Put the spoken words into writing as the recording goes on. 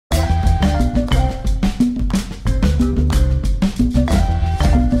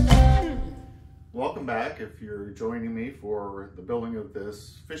joining me for the building of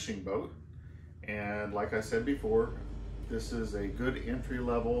this fishing boat. And like I said before, this is a good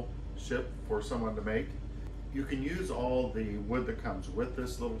entry-level ship for someone to make. You can use all the wood that comes with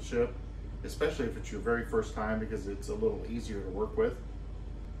this little ship, especially if it's your very first time, because it's a little easier to work with.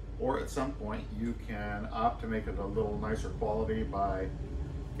 Or at some point you can opt to make it a little nicer quality by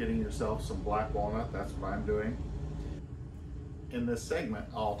getting yourself some black walnut. That's what I'm doing. In this segment,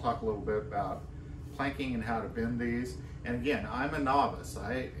 I'll talk a little bit about planking and how to bend these. And again, I'm a novice.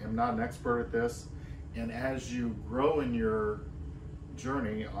 I am not an expert at this. And as you grow in your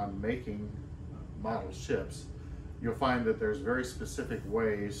journey on making model ships, you'll find that there's very specific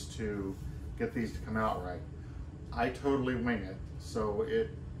ways to get these to come out right. I totally wing it, so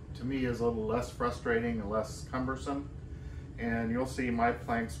it to me is a little less frustrating and less cumbersome. And you'll see my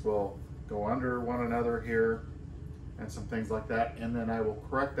planks will go under one another here and some things like that, and then I will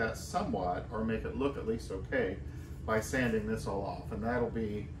correct that somewhat, or make it look at least okay, by sanding this all off. And that'll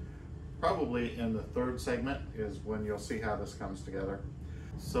be probably in the third segment, is when you'll see how this comes together.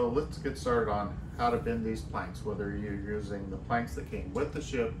 So let's get started on how to bend these planks, whether you're using the planks that came with the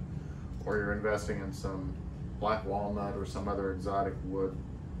ship or you're investing in some black walnut or some other exotic wood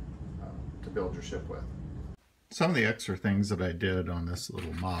to build your ship with. Some of the extra things that I did on this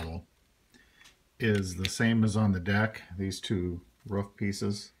little model is the same as on the deck. These two roof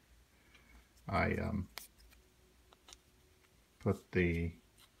pieces, I put the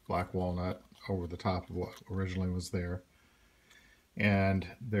black walnut over the top of what originally was there. And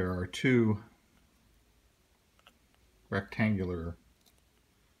there are two rectangular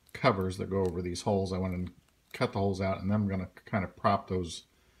covers that go over these holes. I went and cut the holes out, and then I'm going to kind of prop those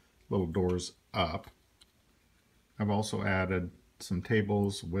little doors up. I've also added some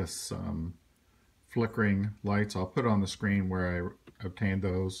tables with some flickering lights. I'll put on the screen where I obtained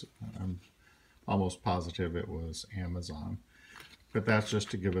those. I'm almost positive it was Amazon, but that's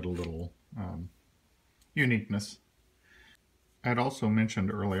just to give it a little uniqueness. I'd also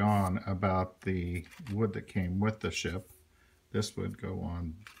mentioned early on about the wood that came with the ship. This would go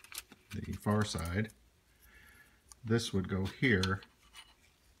on the far side. This would go here.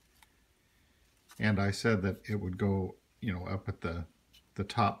 And I said that it would go, you know, up at the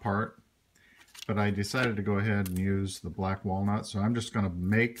top part. But I decided to go ahead and use the black walnut. So I'm just going to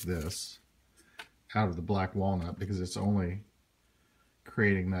make this out of the black walnut because it's only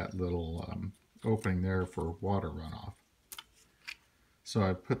creating that little opening there for water runoff. So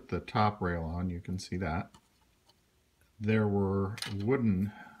I put the top rail on, you can see that. There were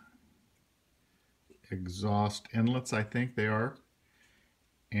wooden exhaust inlets, I think they are.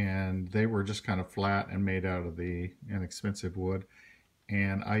 And they were just kind of flat and made out of the inexpensive wood.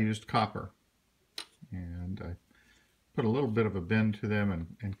 And I used copper. And I put a little bit of a bend to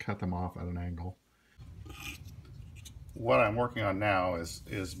them and cut them off at an angle. What I'm working on now is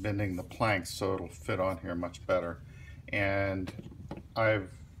bending the planks so it'll fit on here much better. And I've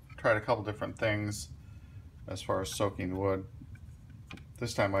tried a couple different things as far as soaking wood.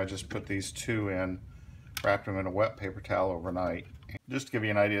 This time I just put these two in, wrapped them in a wet paper towel overnight. Just to give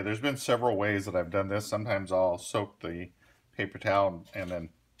you an idea, there's been several ways that I've done this. Sometimes I'll soak the paper towel and then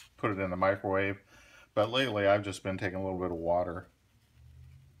put it in the microwave. But lately I've just been taking a little bit of water,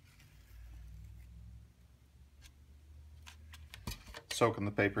 soaking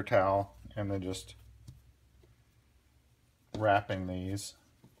the paper towel, and then just wrapping these.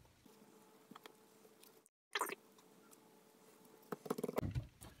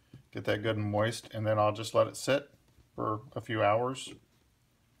 Get that good and moist, and then I'll just let it sit for a few hours.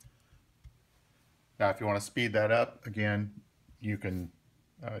 Now if you want to speed that up, again, you can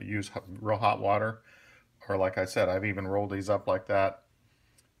use real hot water, or like I said, I've even rolled these up like that,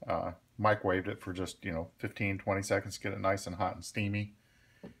 microwaved it for just 15-20 seconds, get it nice and hot and steamy,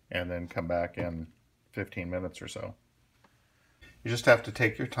 and then come back in 15 minutes or so. You just have to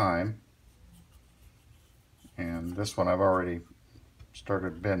take your time, and this one I've already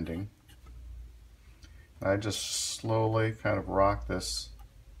started bending. I just slowly kind of rock this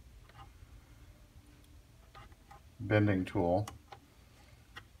bending tool,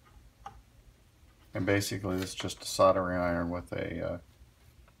 and basically it's just a soldering iron with a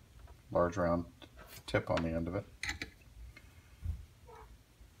large round tip on the end of it.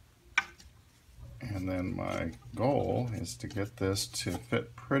 And then my goal is to get this to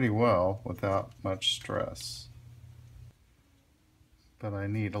fit pretty well without much stress. But I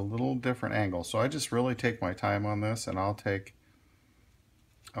need a little different angle, so I just really take my time on this, and I'll take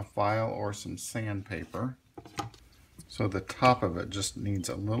a file or some sandpaper. So the top of it just needs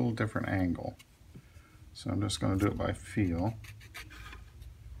a little different angle. So I'm just going to do it by feel.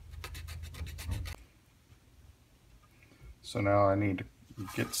 So now I need to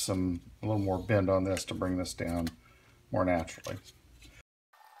get a little more bend on this to bring this down more naturally.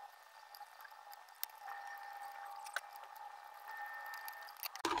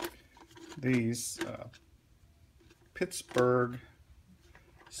 These Pittsburgh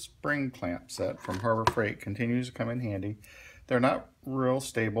spring clamp set from Harbor Freight continues to come in handy. They're not real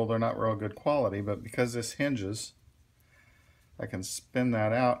stable, they're not real good quality, but because this hinges, I can spin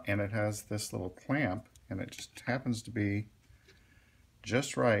that out and it has this little clamp, and it just happens to be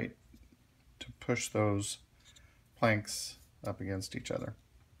just right to push those planks up against each other.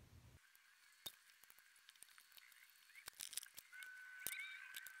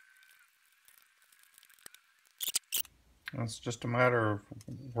 It's just a matter of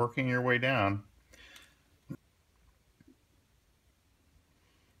working your way down.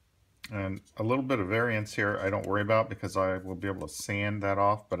 And a little bit of variance here I don't worry about because I will be able to sand that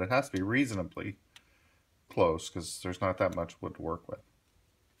off, but it has to be reasonably close because there's not that much wood to work with.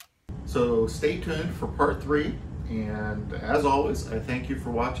 So stay tuned for part 3, and as always, I thank you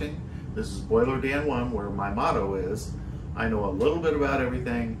for watching. This is Boiler Dan 1, where my motto is, I know a little bit about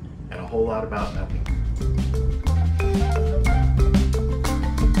everything and a whole lot about nothing.